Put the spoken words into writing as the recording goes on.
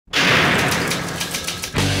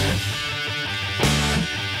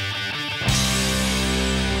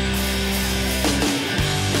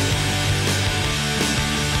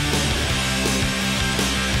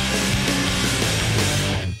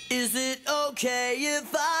okay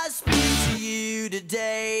if I speak to you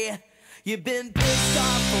today? You've been pissed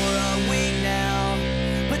off for a week now,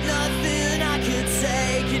 but nothing I could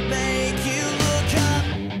say could make you look up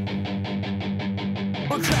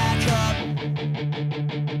or crack up.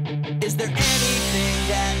 Is there anything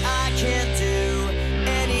that I can't do?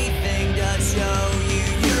 Anything to show you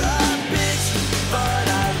you're a bitch, but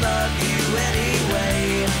I love you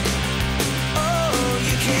anyway. Oh,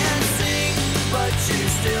 you can't sing, but you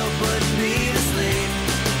still put me to sleep.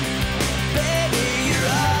 Baby, you're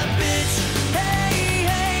a bitch. Hey,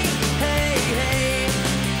 hey, hey, hey.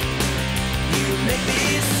 You make me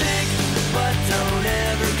sick, but don't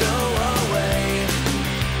ever go away.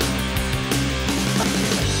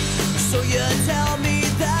 So you tell me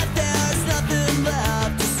that there's nothing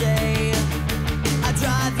left to say. I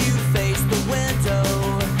drive you face the window,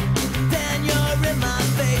 then you're in my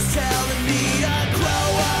face telling me to grow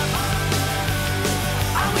up.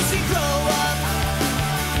 I wish you'd grow up.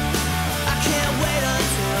 I can't wait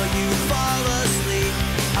until you fall asleep.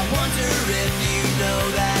 I wonder if you know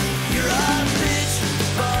that you're a bitch,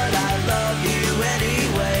 but I love you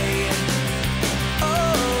anyway.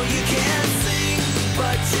 Oh, you can't sing,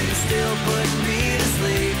 but you still put me to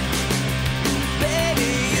sleep.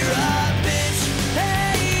 Baby, you're a bitch.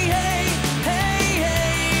 Hey, hey, hey,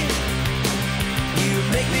 hey. You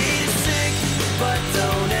make me sick, but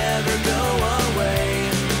don't ever go away.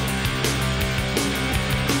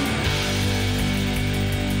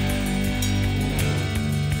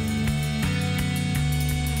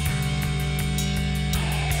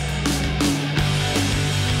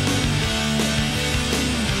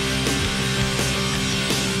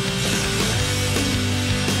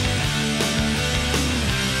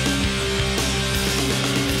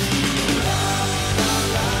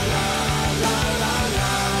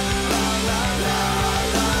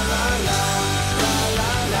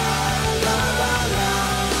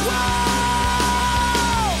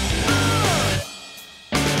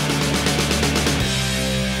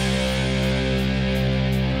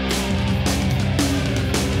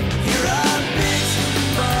 You're a bitch,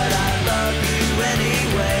 but I love you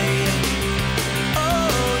anyway.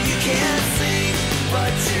 Oh, you can't sing,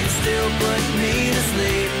 but you still put me to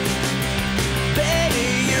sleep.